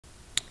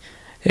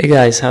Hey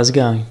guys, how's it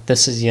going?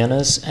 This is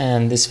Yunus,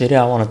 and this video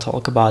I want to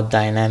talk about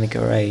dynamic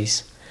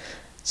arrays.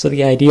 So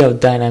the idea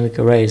of dynamic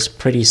array is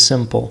pretty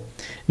simple.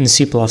 In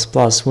C++,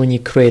 when you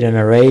create an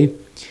array,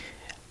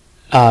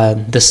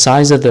 the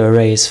size of the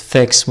array is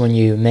fixed when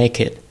you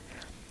make it.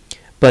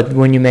 But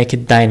when you make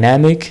it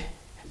dynamic,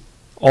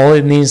 all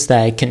it means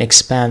that it can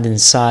expand in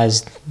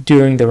size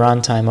during the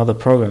runtime of the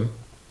program.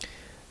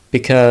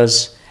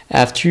 Because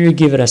after you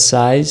give it a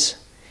size,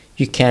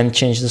 you can't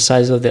change the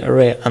size of the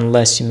array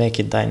unless you make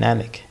it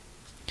dynamic.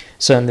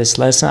 So in this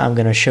lesson, I'm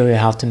going to show you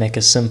how to make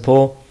a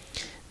simple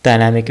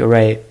dynamic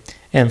array.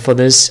 And for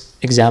this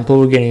example,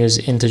 we're going to use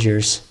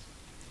integers.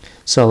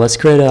 So let's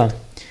create a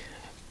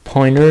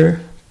pointer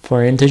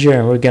for integer,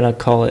 and we're going to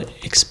call it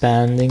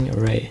expanding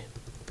array.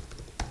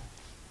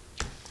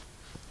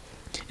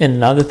 And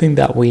another thing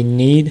that we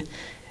need,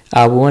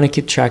 we want to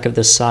keep track of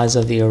the size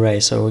of the array.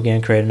 So we're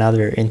going to create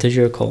another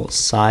integer called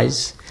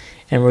size.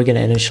 And we're going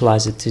to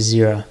initialize it to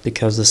 0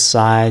 because the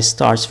size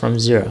starts from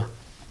 0.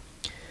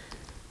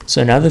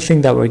 So another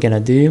thing that we're going to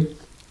do,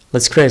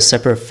 let's create a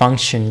separate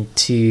function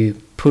to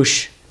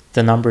push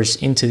the numbers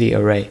into the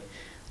array.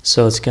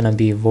 So it's going to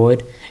be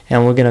void,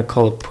 and we're going to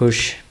call it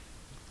push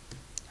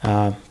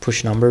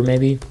number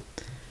maybe,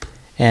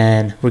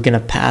 and we're going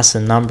to pass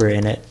a number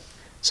in it.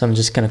 So I'm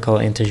just going to call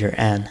it integer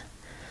n.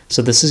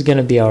 So this is going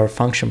to be our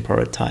function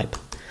prototype.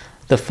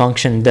 The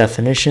function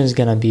definition is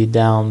going to be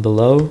down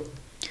below.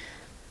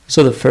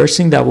 So the first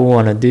thing that we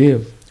want to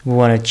do, we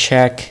want to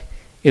check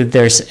if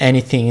there's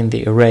anything in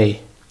the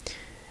array.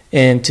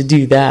 And to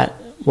do that,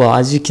 well,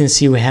 as you can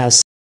see, we have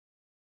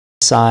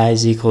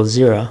size equals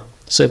 0.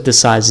 So if the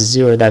size is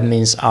 0, that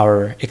means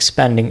our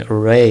expanding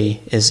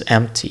array is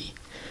empty.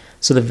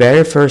 So the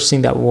very first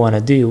thing that we want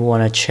to do, we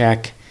want to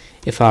check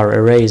if our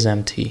array is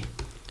empty.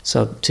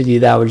 So to do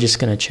that, we're just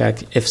going to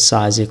check if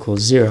size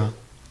equals 0.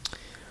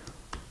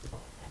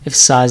 If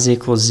size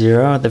equals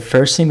 0, the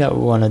first thing that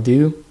we want to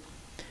do,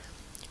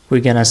 we're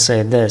going to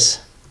say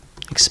this,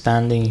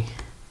 expanding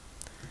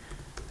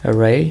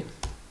array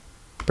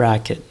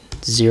bracket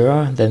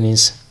 0. That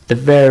means the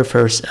very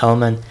first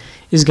element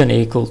is going to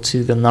equal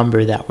to the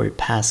number that we're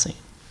passing.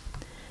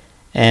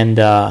 And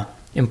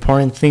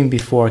important thing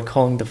before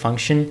calling the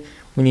function,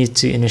 we need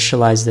to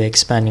initialize the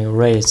expanding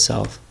array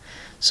itself.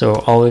 So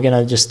all we're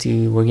going to just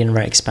do, we're going to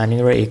write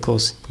expanding array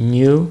equals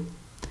new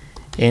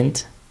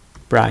int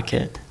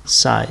bracket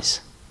size.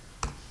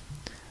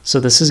 So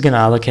this is going to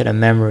allocate a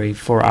memory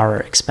for our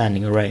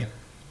expanding array.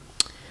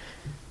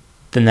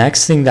 The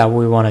next thing that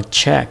we want to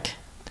check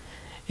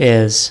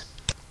is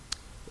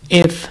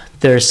if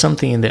there's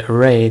something in the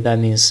array, that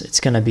means it's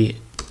going to be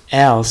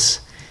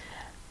else.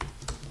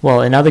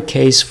 Well, another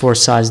case for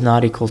size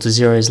not equal to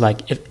 0 is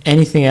like if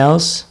anything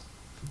else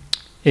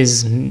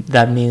is,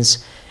 that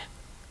means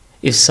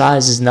if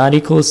size is not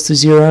equals to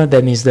 0,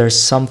 that means there's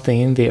something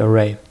in the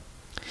array.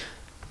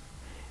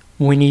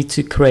 We need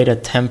to create a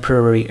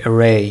temporary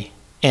array,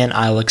 and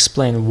I'll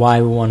explain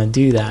why we want to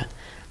do that.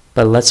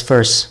 But let's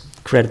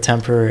first create a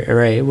temporary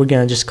array. We're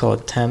going to just call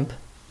it temp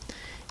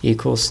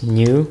equals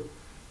new.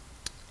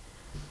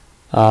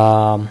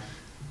 Well,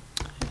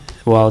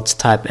 it's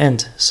type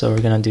int, so we're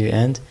going to do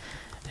int,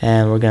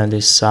 and we're going to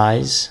do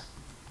size.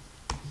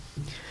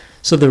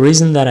 So the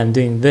reason that I'm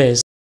doing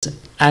this,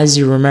 as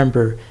you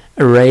remember,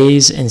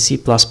 arrays in C++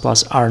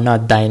 are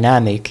not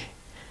dynamic.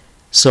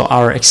 So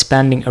our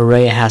expanding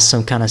array has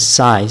some kind of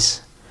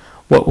size.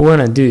 What we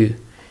want to do,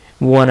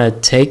 we want to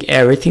take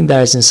everything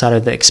that is inside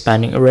of the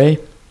expanding array,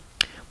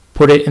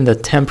 put it in the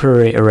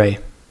temporary array.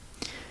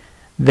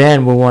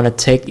 Then we want to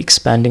take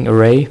expanding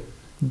array,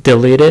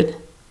 delete it,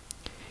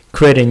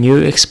 create a new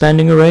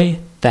expanding array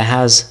that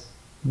has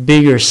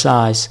bigger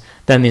size.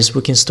 That means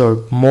we can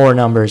store more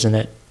numbers in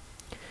it.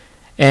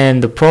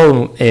 And the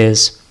problem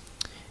is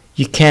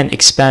you can't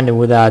expand it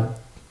without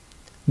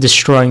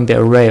destroying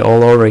the array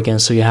all over again.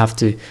 So you have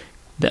to,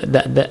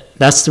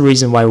 that's the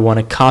reason why we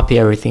want to copy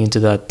everything into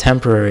the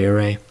temporary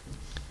array.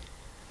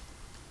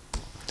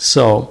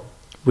 So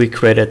we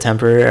create a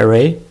temporary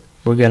array.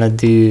 We're going to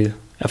do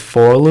a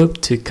for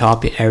loop to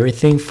copy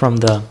everything from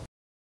the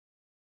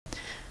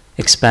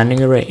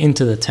expanding array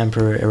into the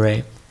temporary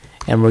array.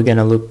 And we're going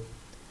to loop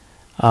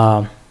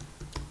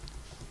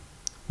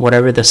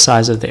whatever the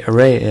size of the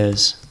array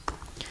is.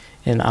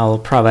 And I'll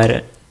provide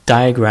a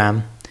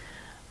diagram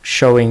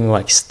showing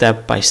like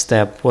step by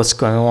step what's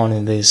going on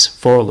in this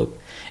for loop.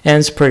 And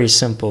it's pretty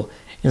simple.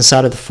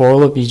 Inside of the for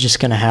loop, you're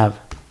just going to have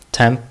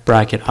temp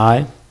bracket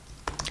I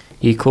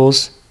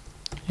equals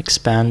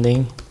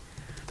expanding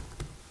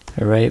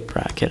array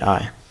bracket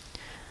I.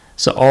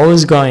 So all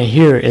is going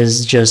here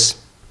is just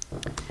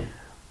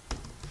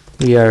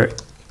we are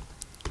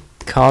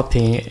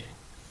copying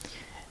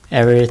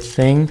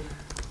everything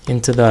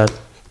into the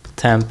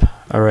temp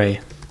array.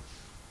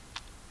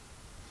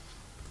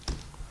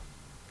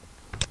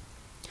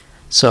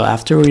 So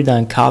after we're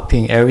done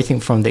copying everything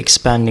from the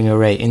expanding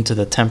array into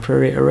the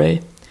temporary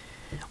array,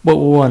 what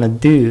we want to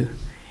do,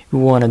 we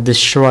want to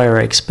destroy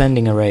our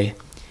expanding array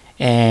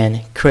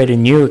and create a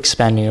new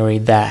expanding array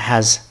that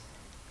has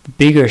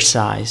bigger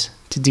size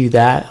To do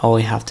that, all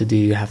you have to do,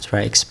 you have to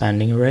write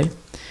expanding array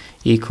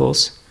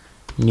equals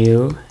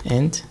new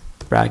int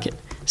bracket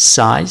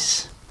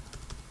size,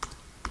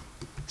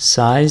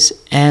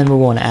 and we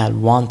want to add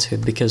 1 to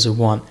it because we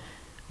want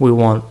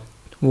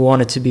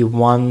it to be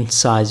one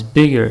size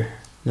bigger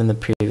than the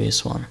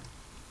previous one.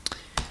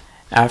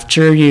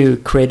 After you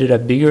created a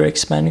bigger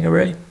expanding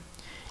array,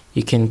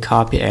 you can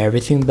copy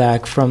everything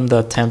back from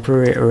the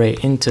temporary array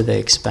into the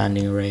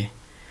expanding array.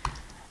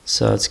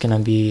 So it's gonna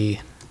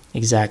be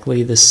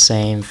exactly the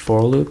same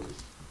for loop,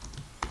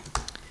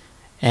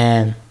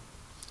 and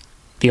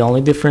the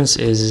only difference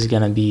is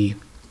gonna be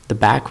the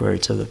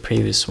backwards of the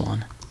previous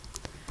one.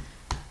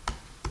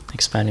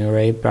 Expanding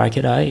array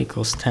bracket I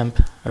equals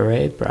temp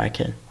array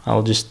bracket,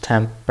 I'll just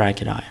temp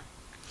bracket I.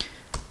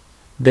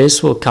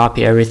 This will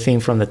copy everything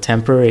from the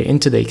temporary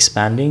into the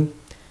expanding.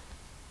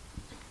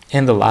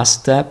 In the last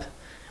step,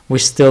 we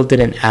still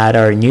didn't add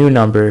our new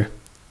number,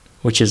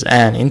 which is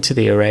n, into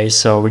the array,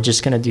 so we're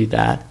just gonna do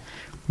that.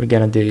 We're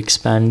gonna do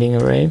expanding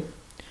array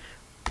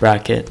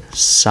bracket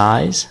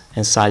size,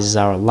 and size is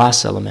our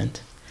last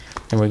element,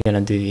 and we're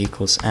gonna do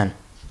equals n.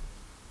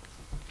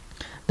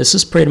 This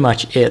is pretty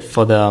much it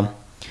for the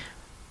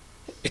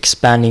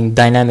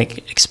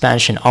dynamic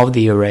expansion of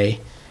the array.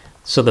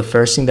 So the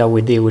first thing that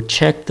we did, we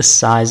checked the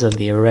size of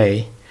the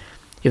array.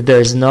 If there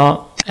is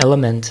no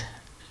element,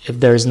 if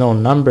there is no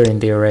number in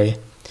the array,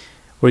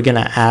 we're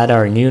gonna add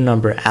our new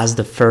number as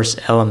the first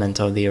element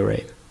of the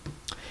array.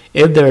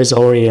 If there is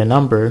already a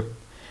number,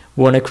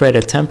 we want to create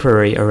a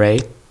temporary array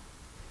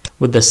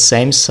with the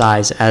same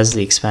size as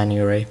the expanding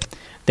array.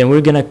 Then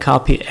we're gonna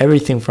copy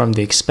everything from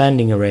the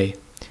expanding array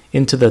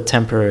into the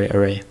temporary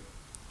array.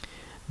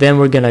 Then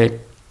we're gonna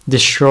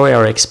destroy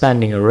our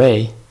expanding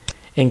array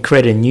and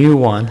create a new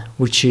one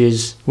which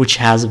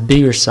has a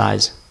bigger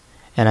size,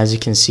 and as you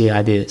can see,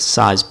 I did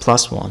size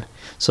plus 1,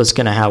 so it's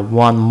gonna have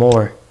one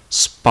more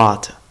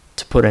spot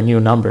to put a new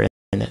number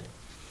in it.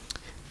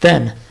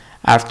 Then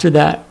after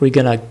that, we're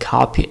gonna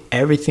copy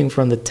everything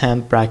from the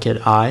temp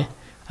bracket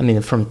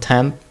from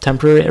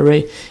temporary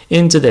array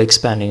into the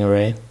expanding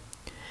array.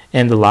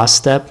 And the last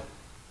step,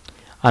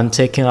 I'm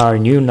taking our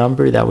new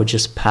number that we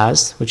just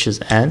passed, which is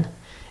n,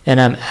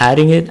 and I'm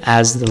adding it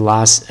as the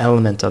last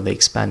element of the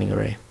expanding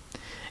array.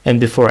 And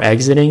before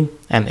exiting,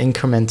 I'm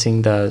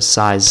incrementing the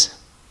size.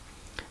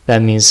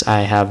 That means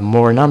I have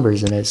more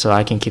numbers in it, so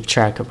I can keep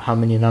track of how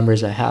many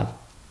numbers I have.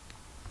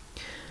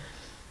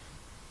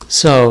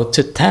 So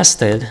to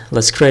test it,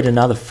 let's create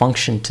another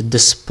function to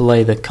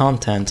display the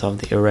content of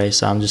the array.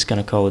 So I'm just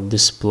going to call it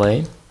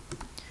display.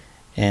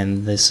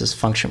 And this is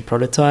function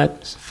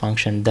prototype.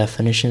 Function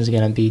definition is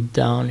going to be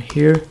down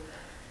here.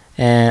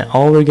 And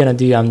all we're going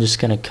to do, I'm just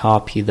going to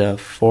copy the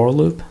for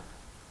loop.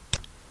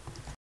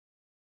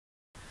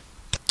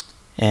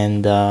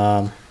 And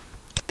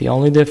the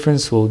only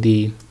difference will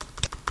be,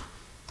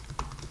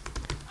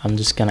 I'm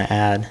just going to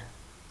add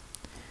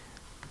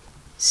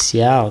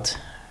cout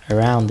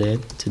around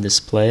it to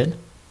display it.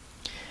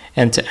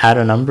 And to add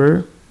a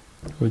number,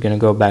 we're going to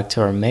go back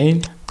to our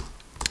main.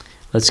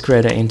 Let's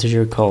create an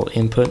integer called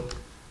input.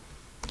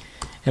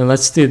 And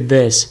let's do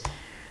this.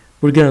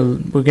 We're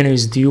gonna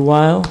use do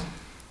while,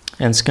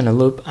 and it's gonna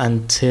loop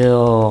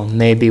until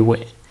maybe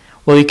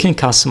well, you can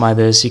customize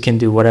this, you can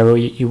do whatever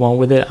you want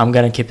with it. I'm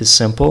gonna keep it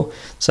simple,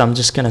 so I'm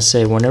just gonna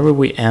say whenever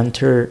we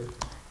enter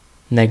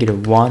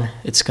 -1,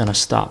 it's gonna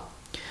stop.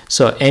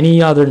 So any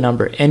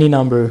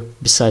number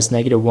besides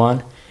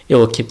 -1, it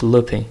will keep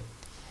looping.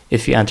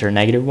 If you enter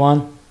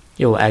 -1,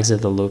 it will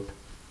exit the loop.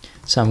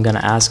 So I'm gonna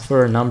ask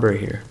for a number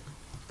here.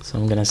 So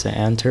I'm gonna say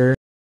enter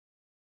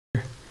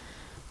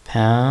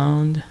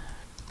pound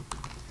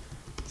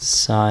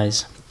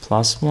size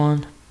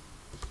 +1,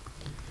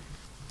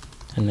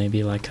 and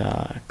maybe like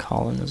a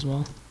colon as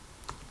well.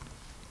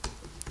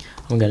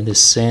 I'm gonna do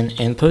send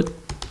input,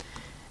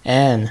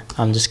 and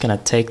I'm just gonna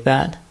take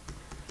that.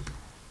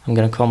 I'm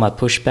gonna call my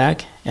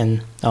pushback,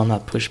 and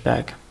not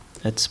pushback,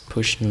 it's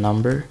push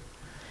number,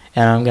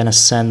 and I'm gonna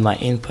send my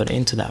input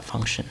into that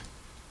function.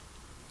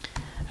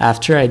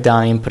 After I'm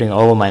done inputting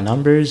all of my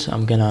numbers,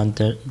 I'm gonna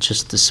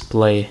just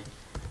display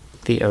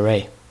the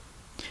array.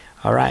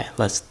 Alright,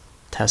 let's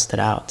test it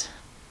out.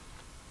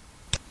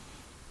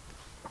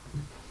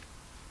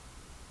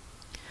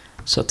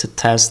 So to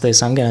test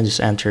this, I'm gonna just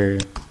enter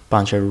a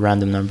bunch of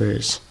random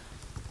numbers.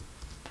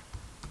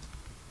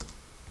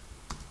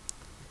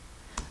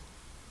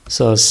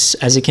 So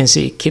as you can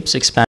see, it keeps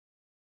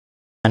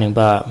expanding,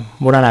 but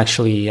we don't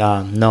actually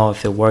know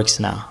if it works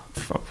now,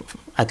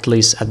 at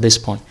least at this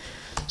point.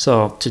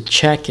 So to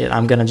check it,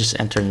 I'm gonna just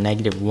enter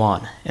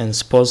 -1, and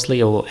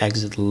supposedly it will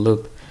exit the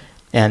loop.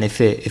 And if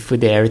we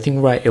did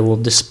everything right, it will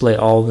display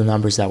all the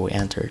numbers that we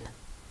entered.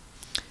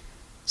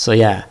 So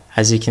yeah,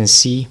 as you can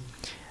see,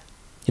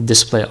 it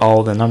displays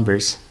all the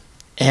numbers.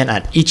 And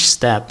at each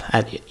step,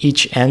 at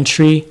each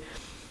entry,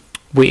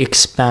 we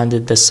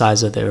expanded the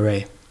size of the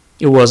array.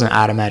 It wasn't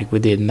automatic, we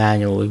did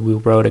manually, we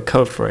wrote a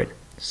code for it.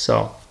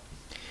 So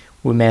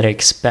we made an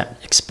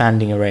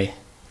expanding array,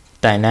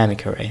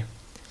 dynamic array.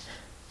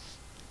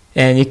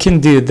 And you can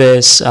do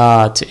this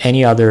to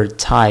any other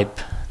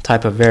type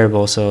type of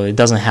variable, so it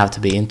doesn't have to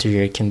be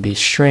integer. It can be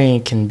string,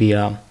 it can be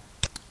a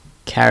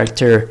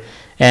character.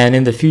 And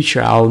in the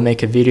future I'll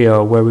make a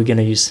video where we're going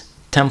to use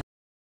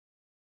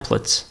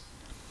templates,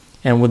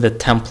 and with the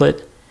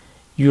template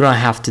you don't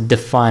have to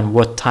define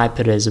what type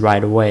it is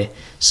right away,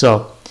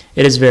 so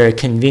it is very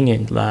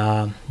convenient.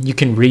 You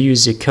can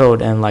reuse your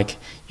code and like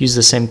use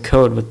the same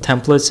code with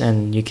templates,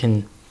 and you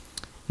can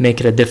make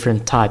it a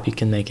different type. You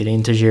can make it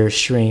integer,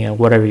 string, and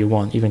whatever you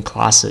want, even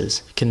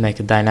classes. You can make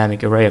a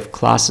dynamic array of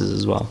classes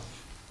as well.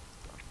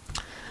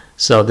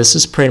 So this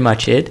is pretty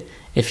much it.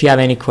 If you have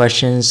any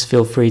questions,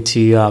 feel free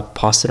to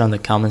post it on the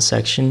comment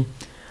section.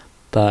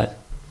 But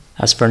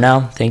as for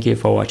now, thank you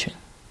for watching.